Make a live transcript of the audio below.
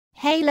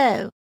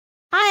Hello.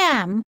 I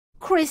am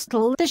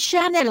Crystal the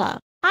Channeler.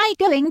 I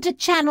going to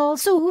channel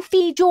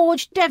Sufi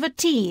George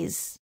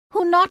devotees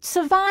who not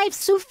survive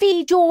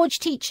Sufi George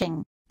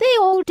teaching. They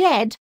all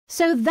dead,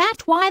 so that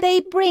why they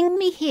bring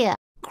me here,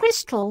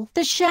 Crystal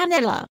the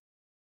Channeler.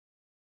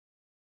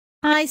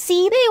 I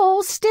see they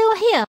all still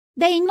here.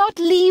 They not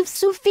leave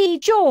Sufi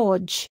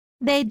George.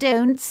 They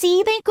don't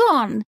see they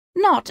gone,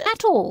 not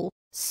at all.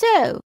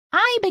 So,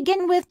 I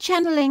begin with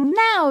channeling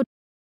now.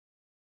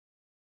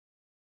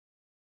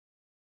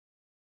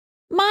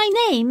 My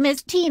name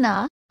is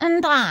Tina,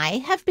 and I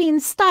have been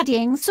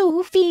studying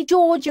Sufi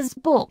George's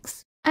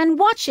books and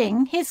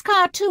watching his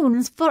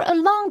cartoons for a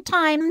long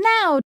time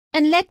now,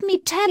 and let me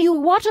tell you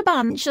what a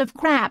bunch of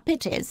crap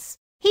it is.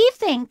 He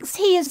thinks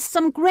he is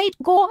some great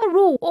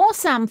guru or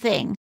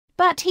something,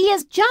 but he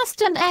is just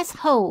an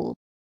asshole.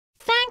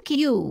 Thank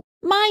you.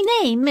 My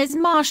name is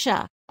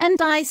Marsha,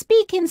 and I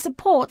speak in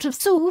support of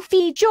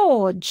Sufi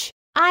George.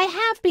 I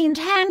have been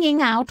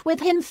hanging out with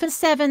him for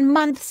 7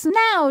 months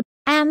now,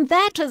 and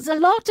that is a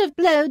lot of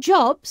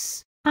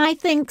blowjobs. I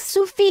think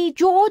Sufi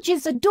George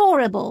is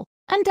adorable,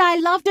 and I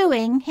love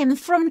doing him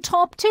from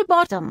top to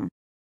bottom.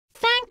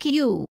 Thank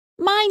you.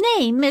 My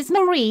name is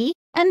Marie,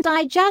 and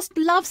I just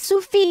love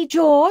Sufi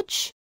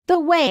George. The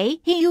way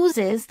he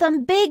uses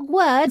them big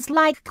words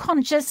like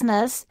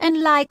consciousness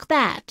and like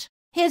that.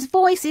 His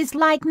voice is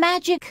like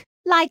magic,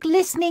 like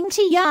listening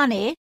to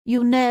Yanni,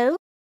 you know.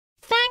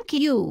 Thank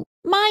you.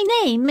 My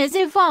name is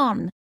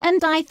Yvonne,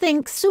 and I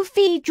think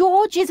Sufi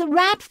George is a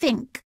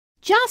rat-fink.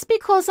 Just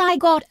because I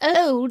got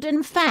old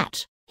and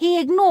fat, he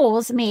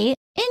ignores me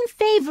in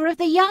favor of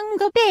the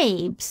younger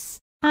babes.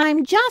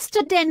 I'm just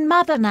a den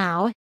mother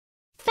now.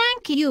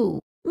 Thank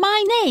you.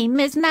 My name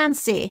is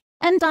Nancy,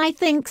 and I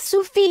think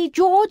Sufi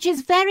George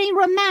is very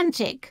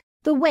romantic.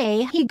 The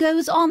way he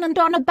goes on and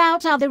on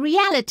about other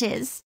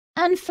realities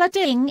and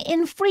flirting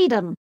in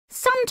freedom.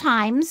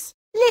 Sometimes,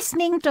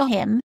 listening to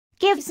him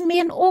gives me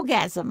an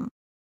orgasm.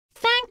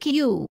 Thank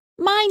you.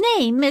 My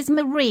name is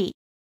Marie.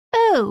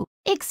 Oh,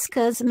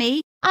 excuse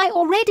me, I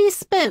already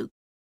spoke.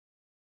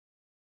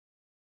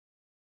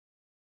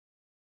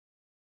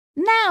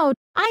 Now,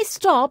 I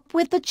stop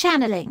with the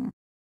channeling.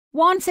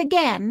 Once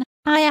again,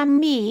 I am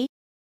me,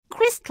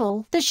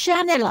 Crystal the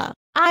Channeler.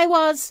 I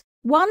was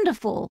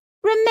wonderful.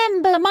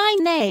 Remember my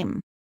name,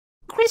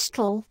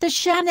 Crystal the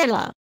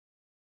Channeler.